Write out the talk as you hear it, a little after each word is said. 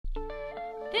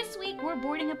This week we're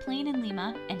boarding a plane in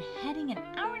Lima and heading an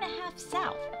hour and a half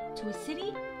south to a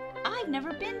city I've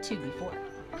never been to before,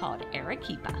 called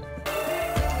Arequipa.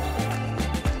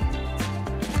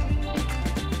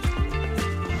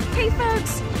 Hey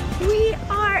folks, we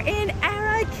are in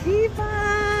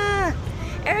Arequipa!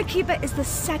 Arequipa is the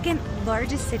second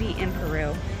largest city in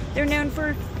Peru. They're known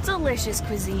for delicious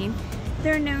cuisine,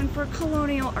 they're known for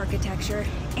colonial architecture,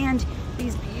 and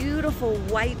these beautiful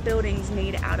white buildings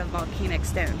made out of volcanic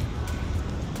stone.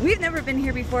 We've never been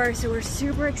here before, so we're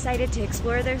super excited to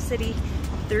explore their city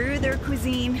through their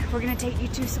cuisine. We're gonna take you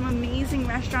to some amazing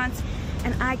restaurants,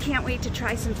 and I can't wait to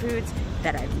try some foods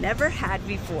that I've never had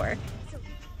before.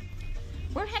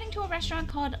 We're heading to a restaurant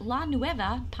called La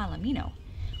Nueva Palomino,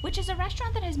 which is a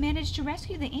restaurant that has managed to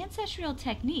rescue the ancestral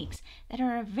techniques that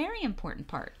are a very important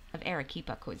part of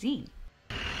Arequipa cuisine.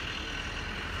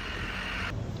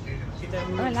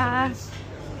 Hola!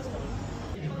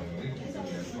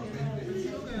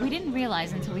 We didn't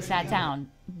realize until we sat down,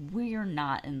 we're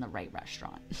not in the right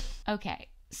restaurant. Okay,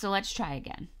 so let's try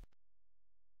again.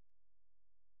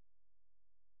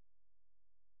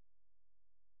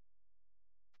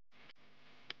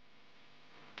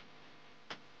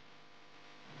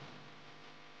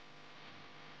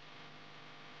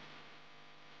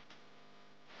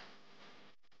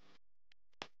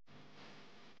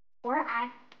 We're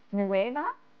at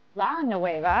La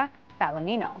Nueva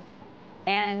Palomino,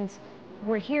 and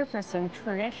we're here for some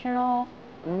traditional,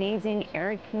 amazing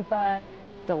Arequipa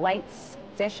delights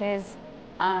dishes.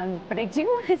 But I do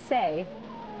want to say,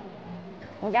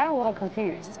 we got a little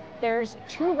confused. There's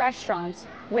two restaurants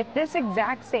with this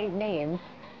exact same name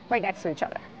right next to each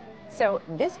other. So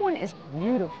this one is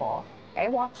beautiful. I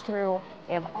walked through,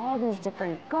 they have all these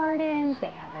different gardens, they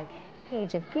have a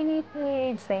cage of guinea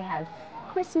pigs, they have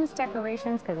Christmas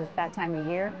decorations because it's that time of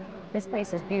year. This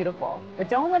place is beautiful, but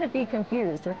don't let it be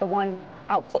confused with the one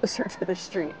out closer to the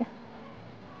street.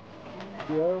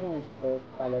 Here is the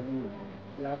Palomino,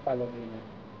 La Palomino,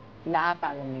 La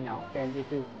Palomino. and this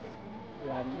is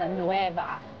La La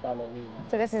Nueva. Palomino.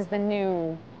 So this is the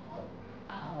new,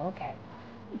 oh, okay.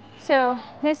 So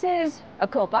this is a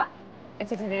copa.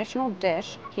 It's a traditional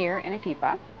dish here in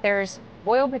Arequipa. There's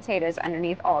boiled potatoes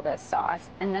underneath all this sauce,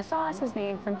 and the sauce is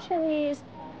made from chilies,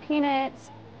 peanuts.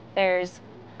 There's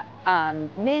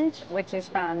mint, which is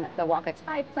from the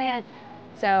wakatay plant.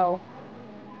 So,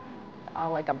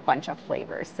 like a bunch of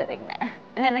flavors sitting there.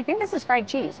 And then I think this is fried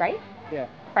cheese, right? Yeah.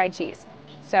 Fried cheese.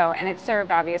 So, and it's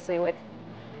served obviously with,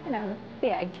 you know,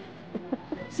 the egg.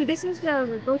 So this is the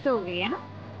rocoto relleno,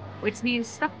 which means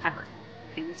stuffed pepper.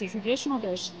 And it's a traditional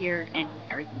dish here in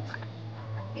Arequipa.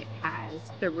 It has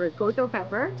the rocoto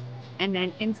pepper, and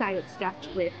then inside it's stuffed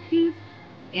with beef,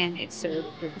 and it's served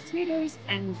with tomatoes,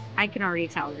 and I can already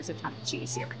tell there's a ton of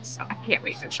cheese here, so I can't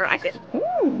wait to try it.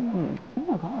 Oh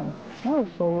my god, that is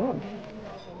so good.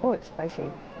 Oh, it's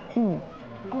spicy. Oh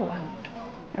wow.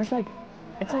 It's like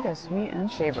a sweet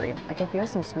and savory. I can feel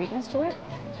some sweetness to it.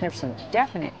 There's some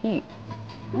definite heat.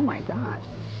 Oh my god.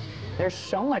 There's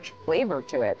so much flavor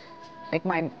to it. Like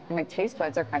my taste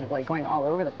buds are kind of like going all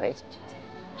over the place.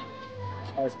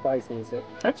 How spicy is it?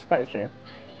 That's spicy.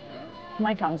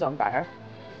 My tongue's on fire.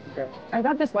 Okay. I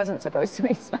thought this wasn't supposed to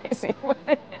be spicy.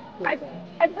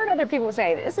 I've heard other people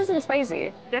say this isn't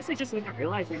spicy. Guess I just wasn't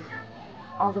realizing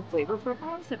all the flavor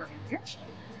profiles that are in here.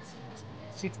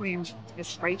 Between the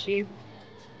spicy,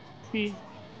 the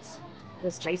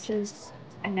spices,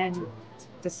 and then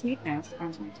the sweetness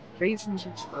and raisins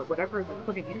or whatever they're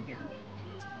putting in here.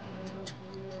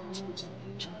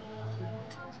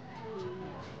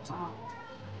 Wow.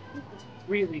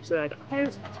 Really good. I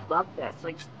love this.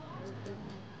 Like,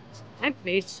 I've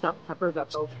made stuffed pepper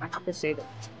vessels. I have to say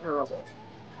that's terrible.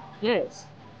 This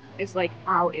is like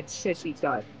how it should be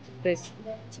done. This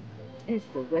is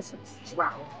delicious.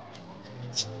 Wow.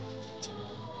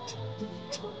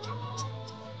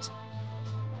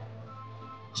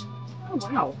 Oh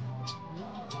wow.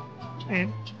 Okay.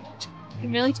 You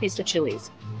can really taste the chilies.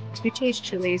 You taste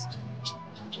chilies.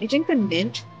 I think the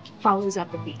mint follows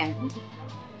up at the end.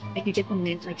 Like you get the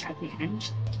mint like at the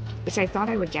end, which I thought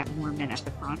I would get more mint at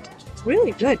the front. It's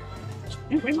really good.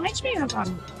 It reminds me of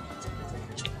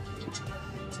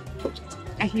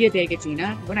ají de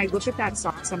gallina. When I look at that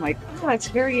sauce, I'm like, oh, it's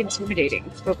very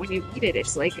intimidating. But when you eat it,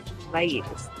 it's like light,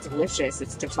 it's delicious,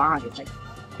 it's divine. Like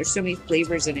there's so many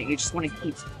flavors in it. You just want to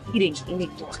keep eating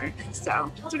more.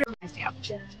 So that's what it reminds me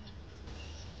of.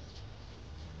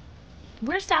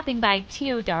 We're stopping by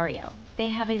Tio Dario. They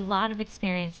have a lot of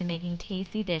experience in making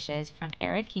tasty dishes from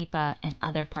Arequipa and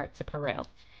other parts of Peru.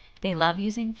 They love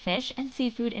using fish and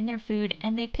seafood in their food,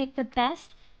 and they pick the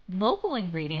best, local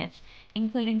ingredients,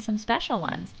 including some special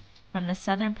ones from the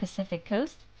southern Pacific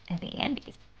coast and the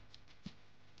Andes.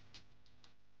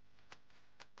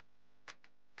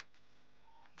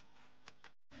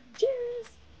 Cheers!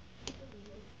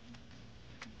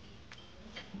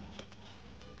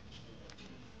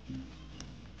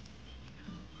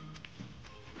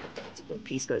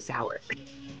 Pisco sour.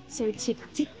 So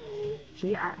today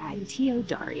we are at Tio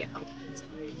Dario. It's a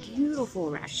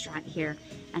beautiful restaurant here,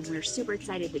 and we're super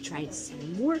excited to try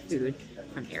some more food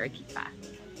from Arequipa.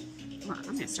 Well,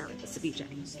 I'm gonna start with the ceviche.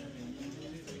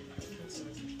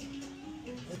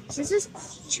 So this is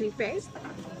chupe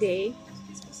de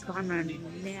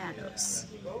camarones.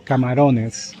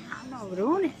 Camarones.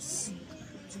 Camarones.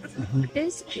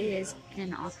 This is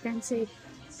an authentic,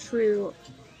 true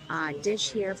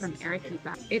dish here from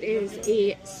Arequipa. It is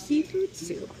a seafood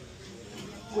soup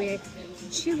with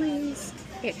chilies.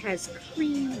 It has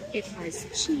cream. It has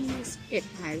cheese. It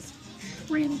has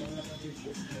shrimp.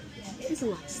 There's a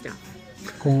lot of stuff.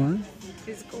 Corn.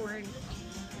 There's corn,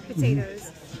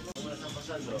 potatoes.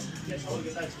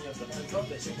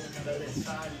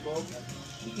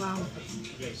 Wow.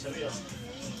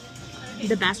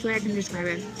 The best way I can describe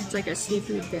it, it's like a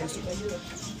seafood dish.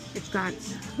 It's got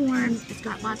corn, it's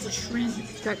got lots of shrimp,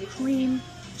 it's got cream,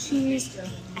 cheese,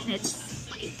 and it's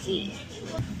spicy.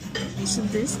 So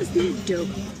this is the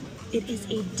adobo. It is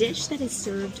a dish that is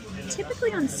served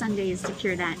typically on Sundays to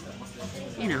cure that,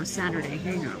 Saturday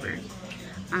hangover.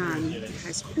 It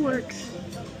has pork.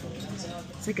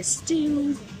 It's like a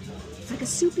stew. It's like a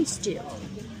soupy stew.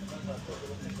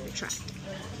 Try it.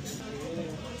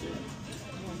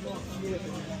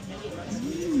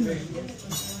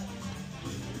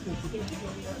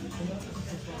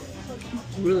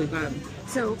 Really good.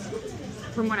 So,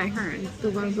 from what I heard, the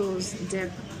locals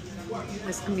dip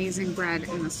this amazing bread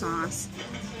in the sauce.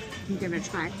 I'm gonna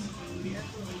try.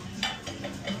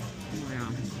 Oh yeah,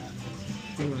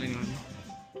 really good.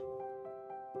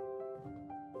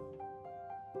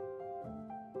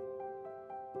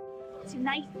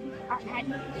 Tonight we are at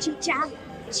Chicha.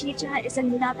 Chicha is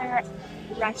another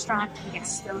restaurant in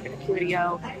Gaston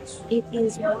Curio. It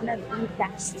is one of the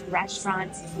best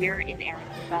restaurants here in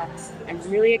Arequipa. I'm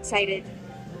really excited.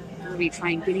 We'll be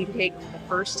trying guinea pig for the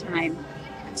first time.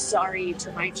 I'm sorry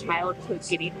to my childhood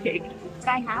guinea pig, but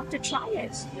I have to try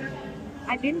it.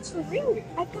 I'm in Peru.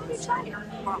 I've got to try it.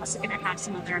 We're also going to have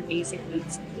some other amazing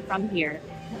meats from here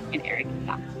in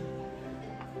Arequipa.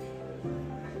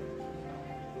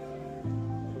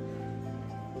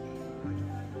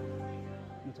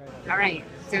 All right,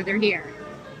 so they're here.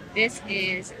 This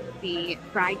is the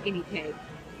fried guinea pig,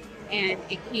 and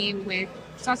it came with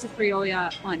salsa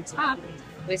criolla on top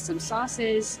with some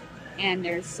sauces, and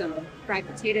there's some fried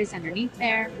potatoes underneath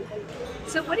there.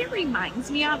 So what it reminds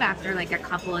me of after like a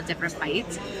couple of different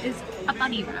bites is a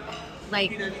bunny rabbit.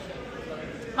 Like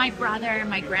my brother,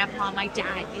 my grandpa, my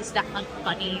dad used to hunt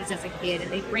bunnies as a kid,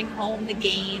 and they bring home the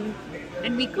game,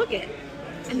 and we cook it.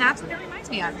 And that's what it reminds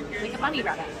me of, like a bunny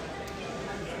rabbit.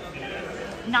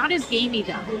 Not as gamey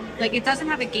though. Like it doesn't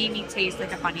have a gamey taste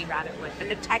like a bunny rabbit would, but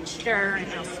the texture and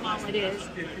how small it is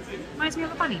reminds me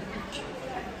of a bunny.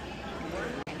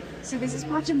 So this is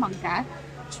pachamanca.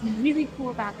 What's really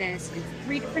cool about this is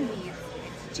 3 different meats.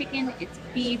 It's chicken, it's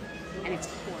beef, and it's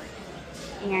pork.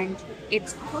 And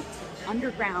it's cooked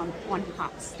underground on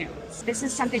hot stones. This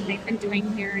is something they've been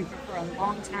doing here for a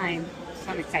long time,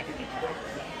 so I'm excited.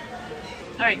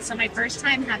 All right, so my first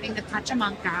time having the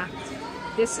pachamanca.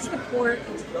 This is the pork.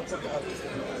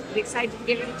 I'm excited to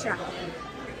give it a try.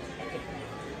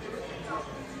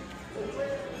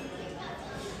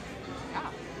 Yeah,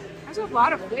 has a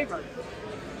lot of flavor.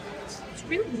 It's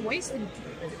really moist and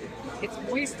it's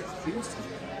moist and juicy.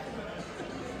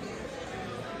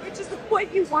 Which is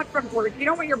what you want from pork. You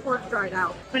don't want your pork dried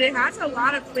out. But it has a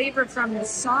lot of flavor from the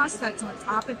sauce that's on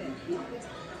top of it.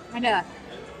 Kind of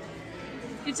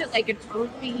gives it like an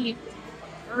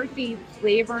earthy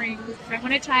flavoring. I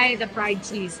want to try the fried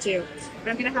cheese too,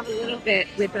 but I'm going to have a little bit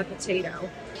with the potato.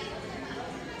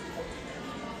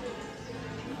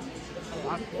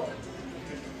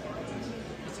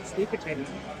 It's a sweet potato.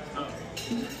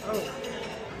 Oh,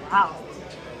 wow.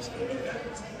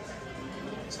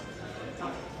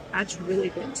 That's really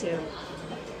good too.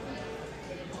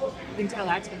 You can tell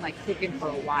that's been like cooking for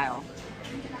a while.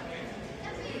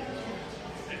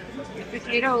 The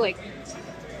potato like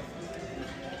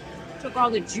took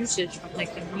all the juices from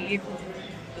like the meat,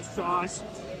 the sauce.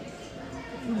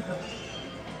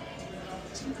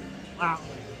 Wow,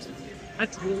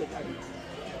 that's really good.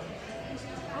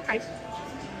 Okay,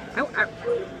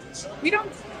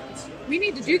 we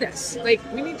need to do this. Like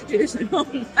we need to do this at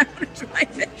home. I want to try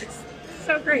this.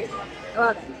 So great. I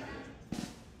love it.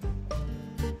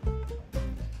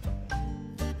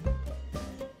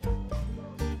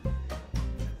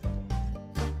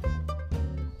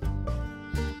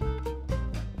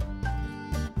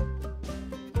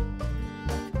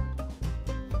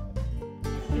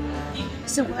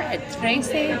 So we're at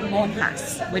 13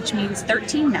 monjas, which means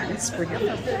 13 nuns for your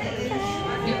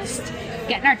just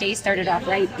getting our day started off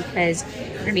right because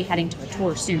we're going to be heading to a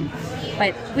tour soon.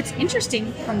 But what's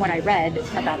interesting from what I read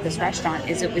about this restaurant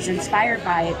is it was inspired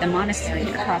by the monastery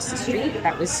across the street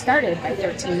that was started by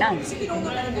 13 nuns.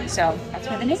 So that's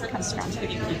where the name comes from.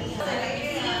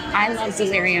 I love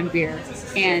Delirium beer,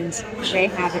 and they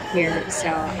have it here, so I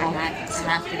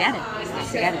have to get it. I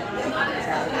have to get it.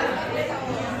 So.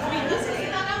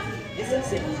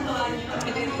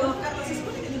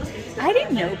 I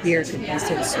didn't know beer could be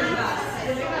so sweet.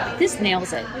 This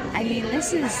nails it. I mean,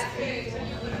 this is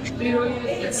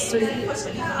it's sweet, it's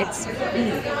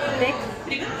thick,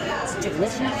 it's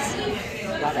delicious.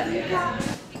 Love it.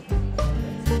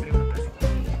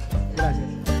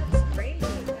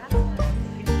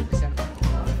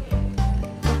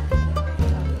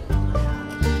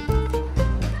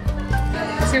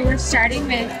 So we're starting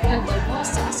with the local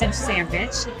sausage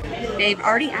sandwich. They've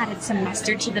already added some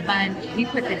mustard to the bun. We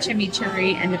put the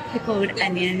chimichurri and the pickled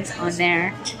onions on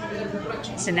there.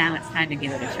 So now it's time to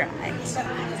give it a try.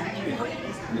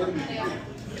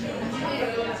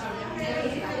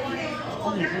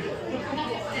 Oh, yeah.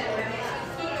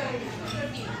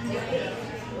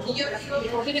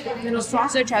 The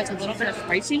sausage has a little bit of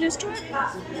spiciness to it.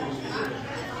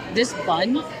 This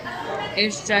bun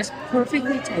is just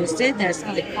perfectly toasted. That's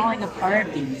like falling apart.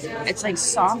 It's like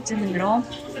soft in the middle,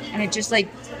 and it just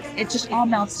all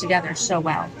melts together so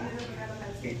well.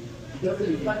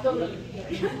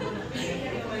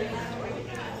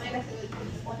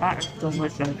 That's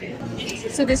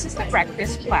delicious. So this is the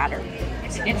breakfast platter.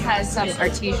 It has some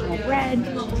artisanal bread,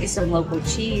 some local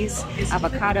cheese,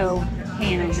 avocado,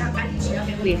 ham.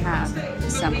 We have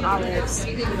some olives,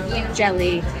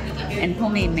 jelly, and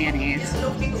homemade mayonnaise.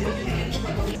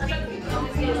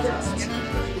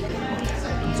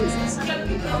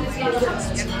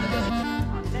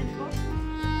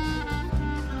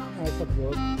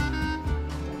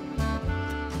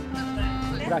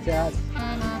 Gracias.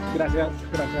 Gracias.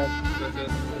 Gracias.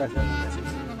 Gracias.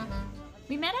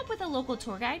 We met up with a local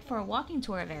tour guide for a walking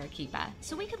tour of Arequipa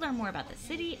so we could learn more about the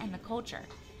city and the culture.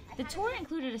 The tour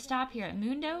included a stop here at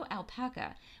Mundo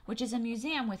Alpaca, which is a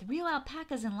museum with real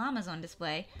alpacas and llamas on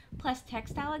display, plus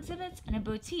textile exhibits and a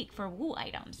boutique for wool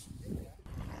items.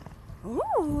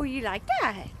 Ooh, you like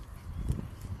that?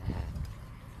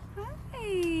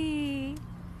 Hi.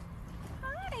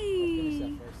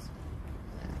 Hi.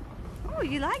 Oh,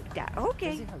 you like that?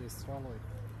 Okay. See how they swallowed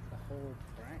the whole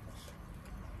branch.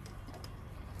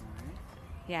 Right?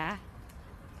 Yeah.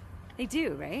 They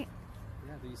do, right?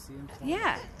 Yeah, do you see them swallow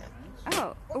Yeah. the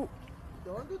branch? Oh.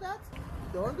 Don't do that.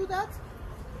 Don't do that.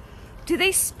 Do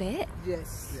they spit?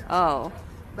 Yes. Yeah. Oh.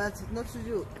 But not to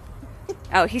you.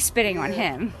 Oh, he's spitting on Yeah.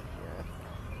 him.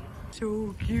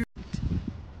 So cute.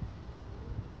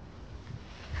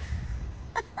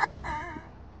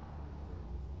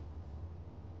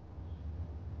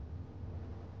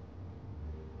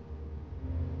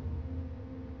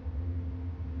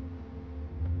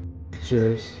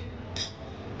 Cheers.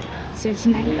 So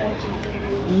tonight,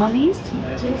 Mummies,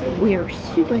 we are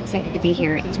super excited to be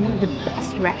here. It's one of the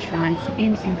best restaurants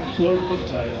in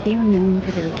Arequipa. They are known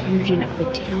for their fusion of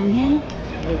Italian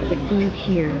with the food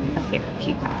here of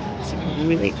Arequipa. So we're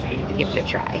really excited to give it a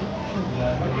try.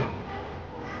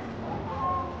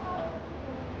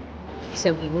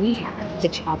 So we have the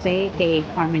chape de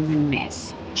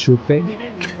immerse. Chupe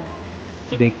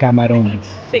de camarones.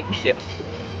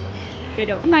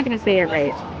 I'm not going to say it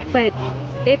right, but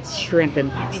it's shrimp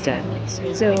and pasta.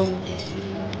 So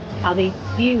how they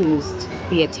fused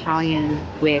the Italian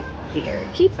with the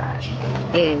Arequipa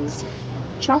is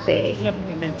chape.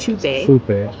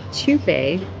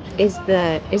 Chupe is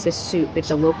a soup. It's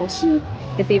a local soup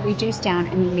that they reduce down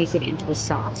and they make it into a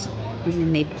sauce. And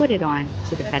then they put it on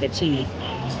to the fettuccine.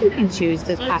 You can choose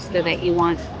the pasta that you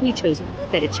want. We chose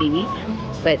fettuccine,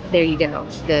 but there you go.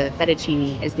 The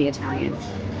fettuccine is the Italian.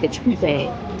 The chupe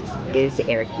is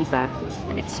the Arequipa,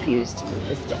 and it's fused with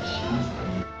this dish.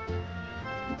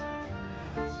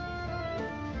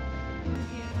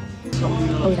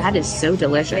 Oh, that is so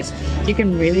delicious. You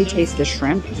can really taste the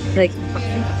shrimp. Like,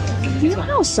 you know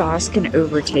how sauce can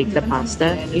overtake the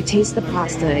pasta? You taste the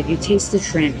pasta, you taste the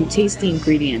shrimp, you taste the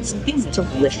ingredients. It's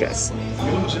delicious.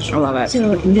 I love it.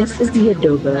 So this is the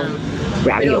adobo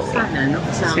ravioli.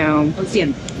 So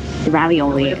the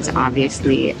ravioli is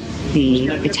obviously the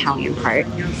Italian part,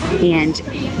 and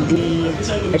the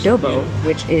adobo,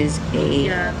 which is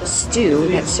a stew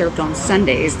that's served on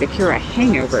Sundays to cure a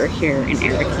hangover here in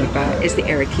Arequipa, is the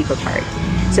Arequipa part.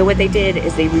 So what they did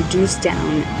is they reduced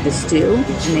down the stew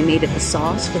and they made it the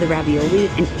sauce for the ravioli,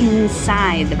 and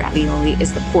inside the ravioli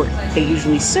is the pork they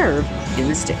usually serve in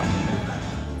the stew.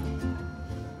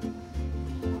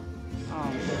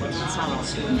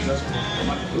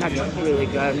 That's really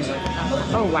good.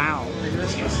 Oh wow.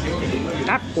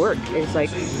 That pork is like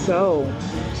so,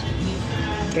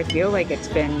 I feel like it's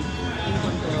been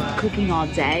cooking all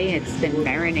day. It's been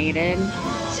marinated.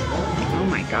 Oh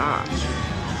my gosh.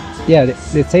 Yeah,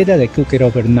 they say that they cook it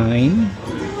overnight.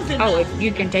 Oh,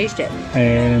 you can taste it.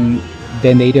 And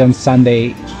then they eat it on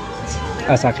Sunday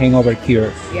as a hangover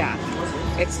cure. Yeah,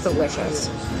 it's delicious.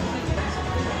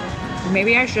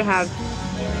 Maybe I should have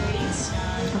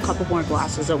a couple more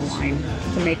glasses of wine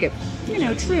to make it, you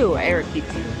know, true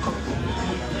Arequipa.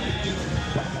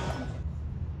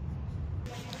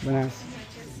 Buenas.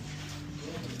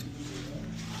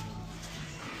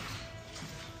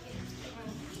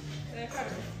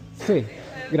 Sí,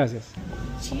 gracias.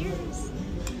 Cheers.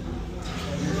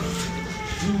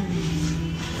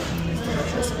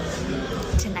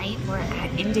 Tonight we're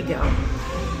at Indigo.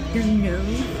 They're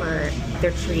known for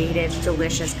their creative,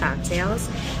 delicious cocktails,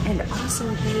 and also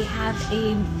they have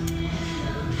a,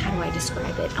 how do I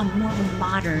describe it, a more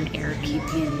modern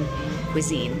Arequipan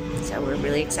cuisine. So we're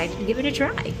really excited to give it a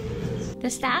try. The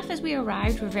staff as we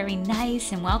arrived were very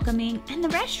nice and welcoming, and the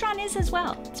restaurant is as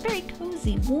well. It's very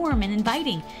cozy, warm, and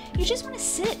inviting. You just want to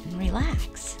sit and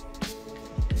relax.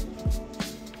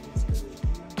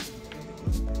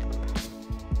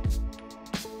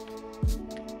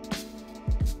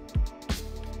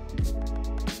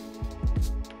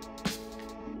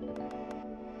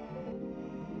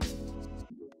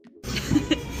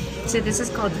 So this is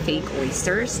called fake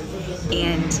oysters,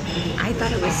 and I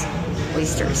thought it was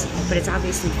oysters, but it's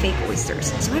obviously fake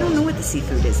oysters. So I don't know what the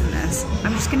seafood is in this.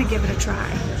 I'm just gonna give it a try.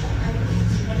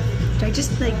 Do I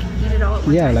just like eat it all at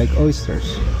one time? Like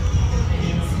oysters.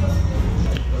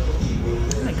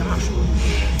 Oh my gosh.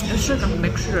 It's like a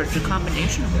mixture, it's a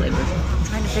combination of flavors. I'm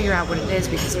trying to figure out what it is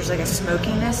because there's like a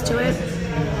smokiness to it,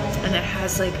 and it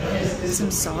has like some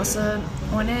salsa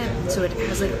on it, so it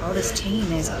has like all this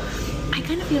tanginess. I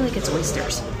kind of feel like it's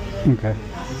oysters. Okay.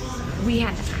 We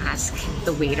had to ask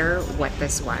the waiter what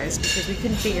this was because we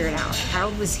couldn't figure it out.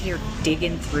 Harold was here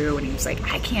digging through and he was like,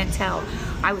 I can't tell.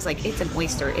 I was like, it's an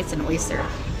oyster, it's an oyster.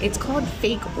 It's called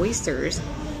fake oysters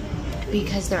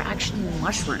because they're actually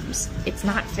mushrooms. It's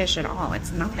not fish at all,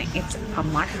 it's nothing, it's a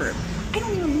mushroom. I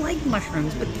don't even like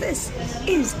mushrooms, but this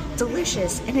is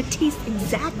delicious and it tastes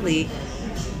exactly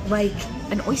like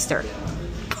an oyster.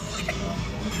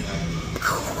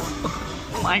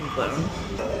 Mind blown.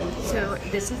 So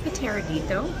this is the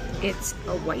taradito. It's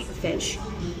a white fish.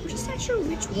 I'm just not sure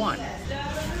which one.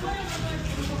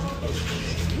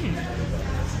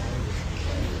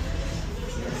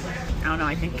 I don't know.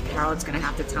 I think Harold's gonna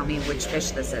have to tell me which fish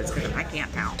this is because I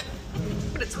can't tell.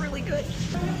 But it's really good.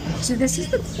 So this is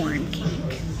the corn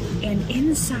cake, and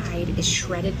inside is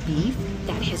shredded beef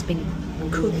that has been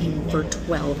cooking for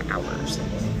 12 hours.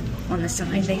 On the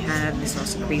side they have the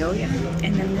sauce criolla,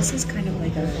 and then this is kind of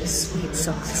like a sweet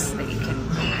sauce that you can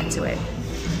add to it.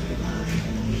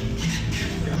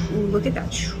 Ooh, look at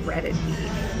that shredded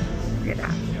beef. Look at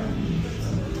that.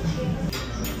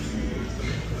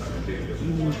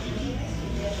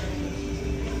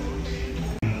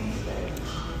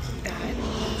 That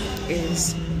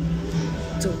is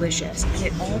delicious, and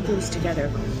it all goes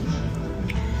together.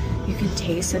 You can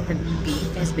taste that the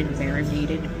beef has been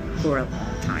marinated for a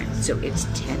long time, so it's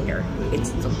tender,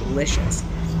 it's delicious.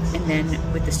 And then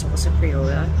with the salsa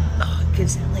criolla, oh, it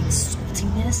gives that like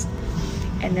saltiness,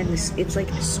 and then this, it's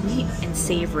like sweet and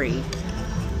savory.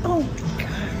 Oh my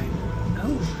god,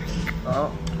 oh my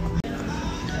god.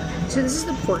 So this is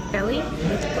the pork belly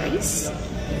with rice.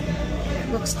 It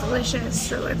looks delicious,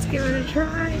 so let's give it a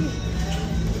try.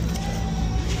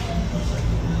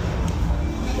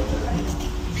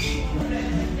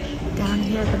 Down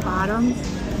here at the bottom,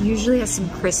 usually has some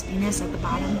crispiness at the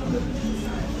bottom.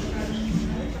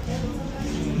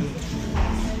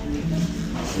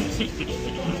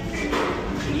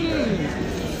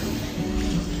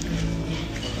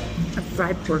 A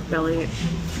fried pork belly.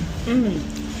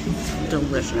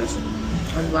 Delicious.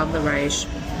 I love the rice.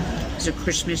 There's a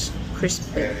crispness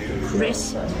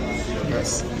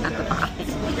at the bottom.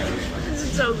 This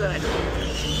is so good.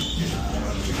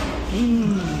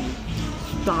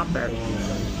 Stop it.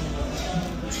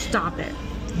 Stop it.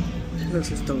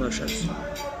 This is delicious.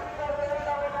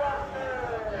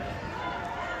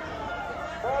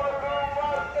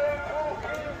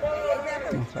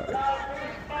 Vamos a ver.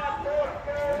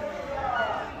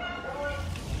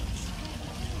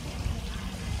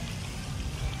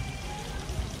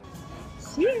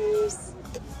 Cheers!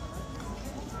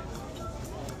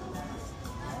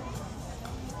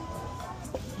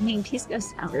 I mean, pisco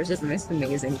sour is just the most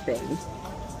amazing thing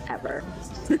ever.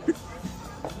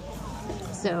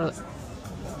 So,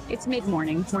 it's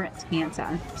mid-morning. We're at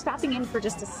Tanta. Stopping in for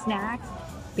just a snack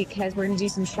because we're going to do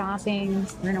some shopping.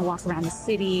 We're going to walk around the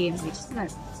city and we just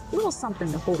want a little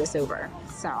something to hold us over.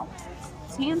 So,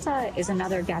 Tanta is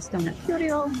another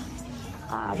gastronomio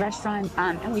restaurant,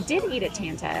 and we did eat at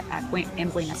Tanta in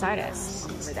Buenos Aires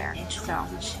over there. So,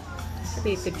 it'll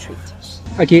be a good treat.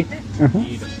 Aquí.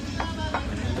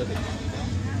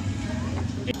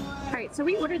 Alright, so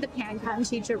we ordered the pan con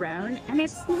chicharron, and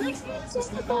it's like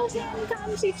just the pan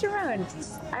con chicharron.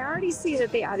 I already see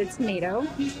that they added tomato.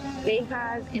 They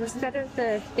have, instead of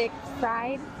the thick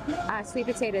fried sweet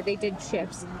potato, they did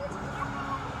chips.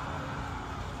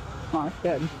 Oh, it's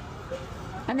good.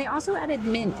 And they also added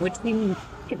mint, which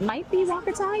it might be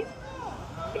rocoto.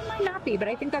 It might not be, but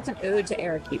I think that's an ode to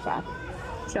Arequipa.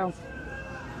 So,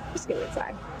 let's give it a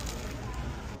try.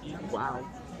 Wow.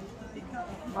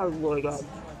 I really love.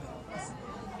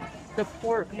 The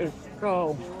pork is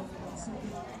so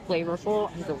flavorful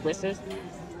and delicious.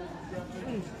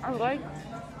 I like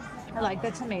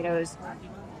the tomatoes.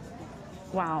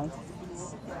 Wow.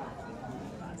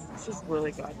 It's just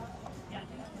really good.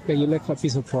 Okay, you left a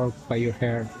piece of pork by your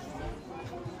hair.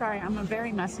 Sorry, I'm a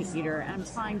very messy eater and I'm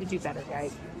trying to do better,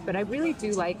 guys. But I really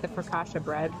do like the focaccia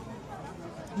bread.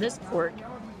 This pork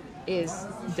is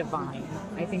divine.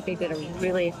 I think they did a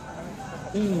really...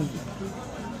 There's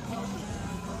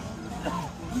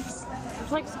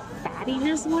like some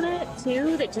fattiness on it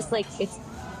too that just like it's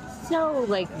so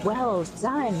like well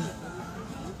done.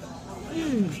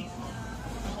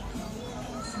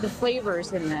 The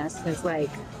flavors in this is like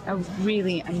a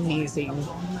really amazing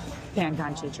pan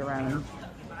con chicharron.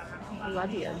 I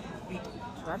love you.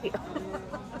 Love you.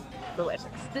 Delicious.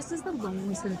 This is the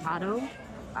lomo saltado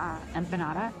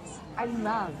empanada. I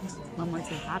loved lomo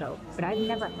saltado, but I've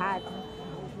never had.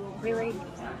 Really?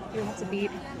 You have to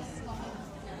beat.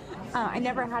 I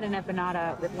never had an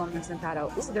empanada with lomo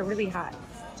saltado. Ooh, they're really hot.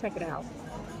 Check it out.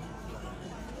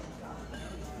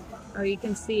 Oh, you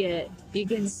can see it. You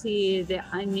can see the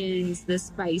onions, the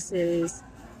spices,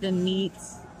 the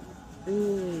meats.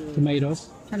 Ooh. Tomatoes.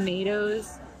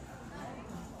 Tomatoes.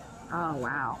 Oh,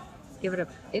 wow. Give it a...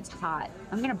 It's hot.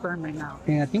 I'm going to burn my mouth.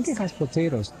 And I think it has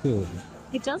potatoes too.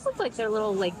 It does look like they're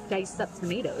little, like, diced up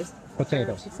tomatoes.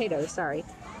 Potatoes. Potatoes, sorry.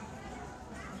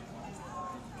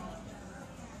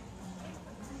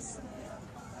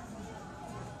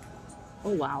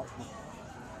 Oh, wow.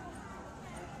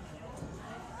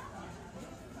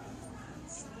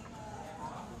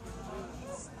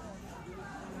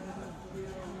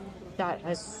 That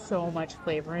has so much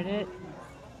flavor in it.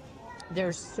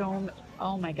 There's so...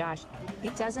 Oh my gosh.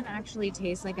 It doesn't actually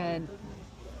taste like a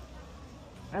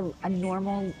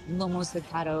normal lomo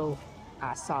saltado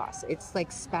sauce. It's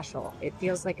like special. It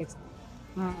feels like it's...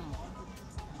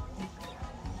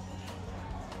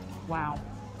 Wow.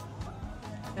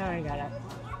 Very good.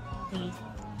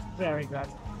 Very good.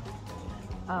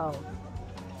 Oh,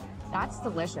 that's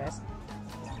delicious.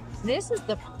 This is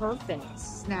the perfect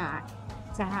snack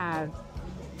to have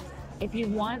if you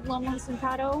want lomo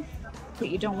saltado, but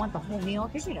you don't want the whole meal,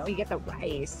 because you know you get the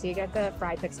rice, you get the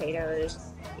fried potatoes,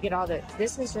 you get all the.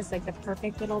 This is just like the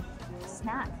perfect little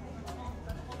snack.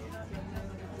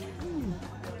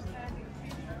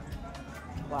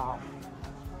 Wow.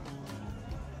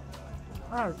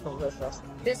 Oh, delicious.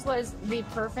 This was the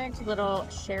perfect little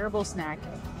shareable snack.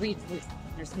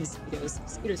 There's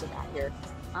mosquitoes are back here.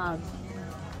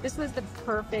 This was the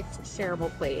perfect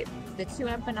shareable plate. The two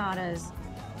empanadas,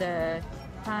 the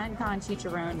pan con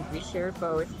chicharron, we shared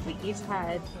both. We each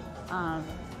had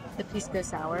the pisco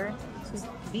sour. This was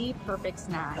the perfect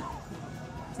snack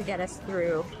to get us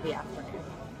through the afternoon.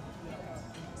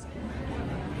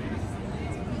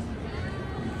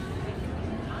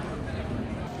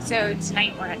 So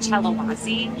tonight we're at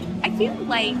Chelawasi. I feel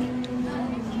like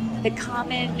the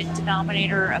common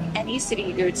denominator of any city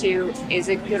you go to is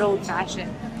a good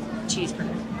old-fashioned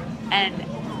cheeseburger. And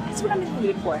that's what I'm in the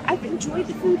mood for. I've enjoyed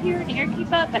the food here in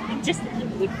Arequipa, but I'm just in the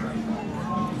mood for it.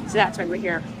 So that's why we're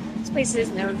here. This place is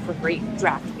known for great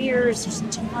draft beers. There's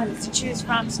tons to choose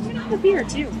from, so we're gonna have a beer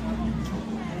too.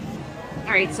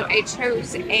 Alright, so I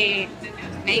chose a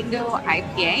mango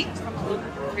IPA from a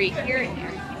local brewery here in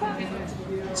Arequipa.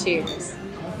 Cheers.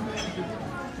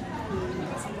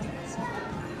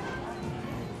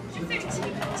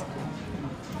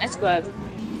 That's good.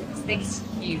 Thank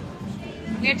you.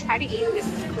 I'm gonna try to eat this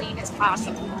as clean as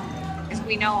possible, because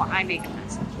we know I make a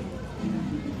mess.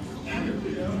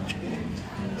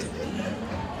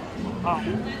 Oh,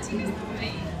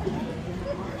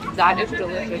 that is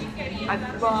delicious. I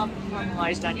love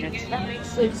caramelized onions. That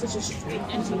makes it such a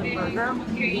sweetness to the burger.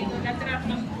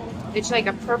 It's like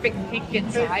a perfect pink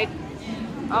inside.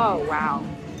 Oh wow,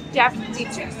 definitely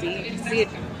juicy. You can see it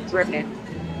dripping.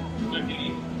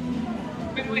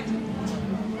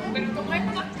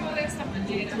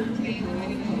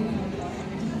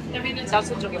 That's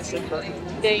a delicious burger.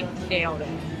 They nailed it.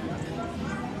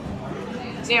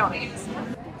 Nailed it.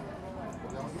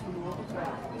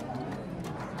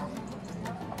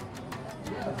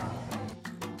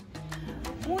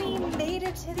 We made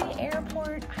it to the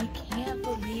airport. I can't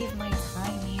believe my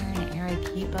time here in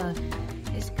Arequipa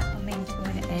is coming to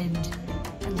an end.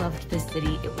 I loved this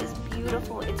city. It was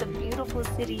beautiful. It's a beautiful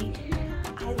city.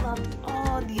 I loved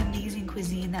all the amazing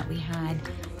cuisine that we had.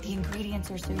 The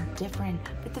ingredients are so different,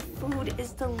 but the food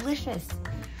is delicious.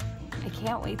 I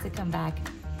can't wait to come back.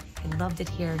 I loved it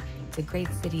here. It's a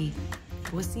great city.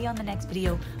 We'll see you on the next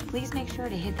video. Please make sure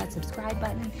to hit that subscribe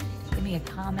button. Give me a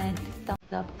comment,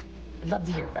 thumbs up. I'd love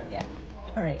to hear from you.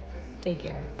 All right, take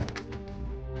care.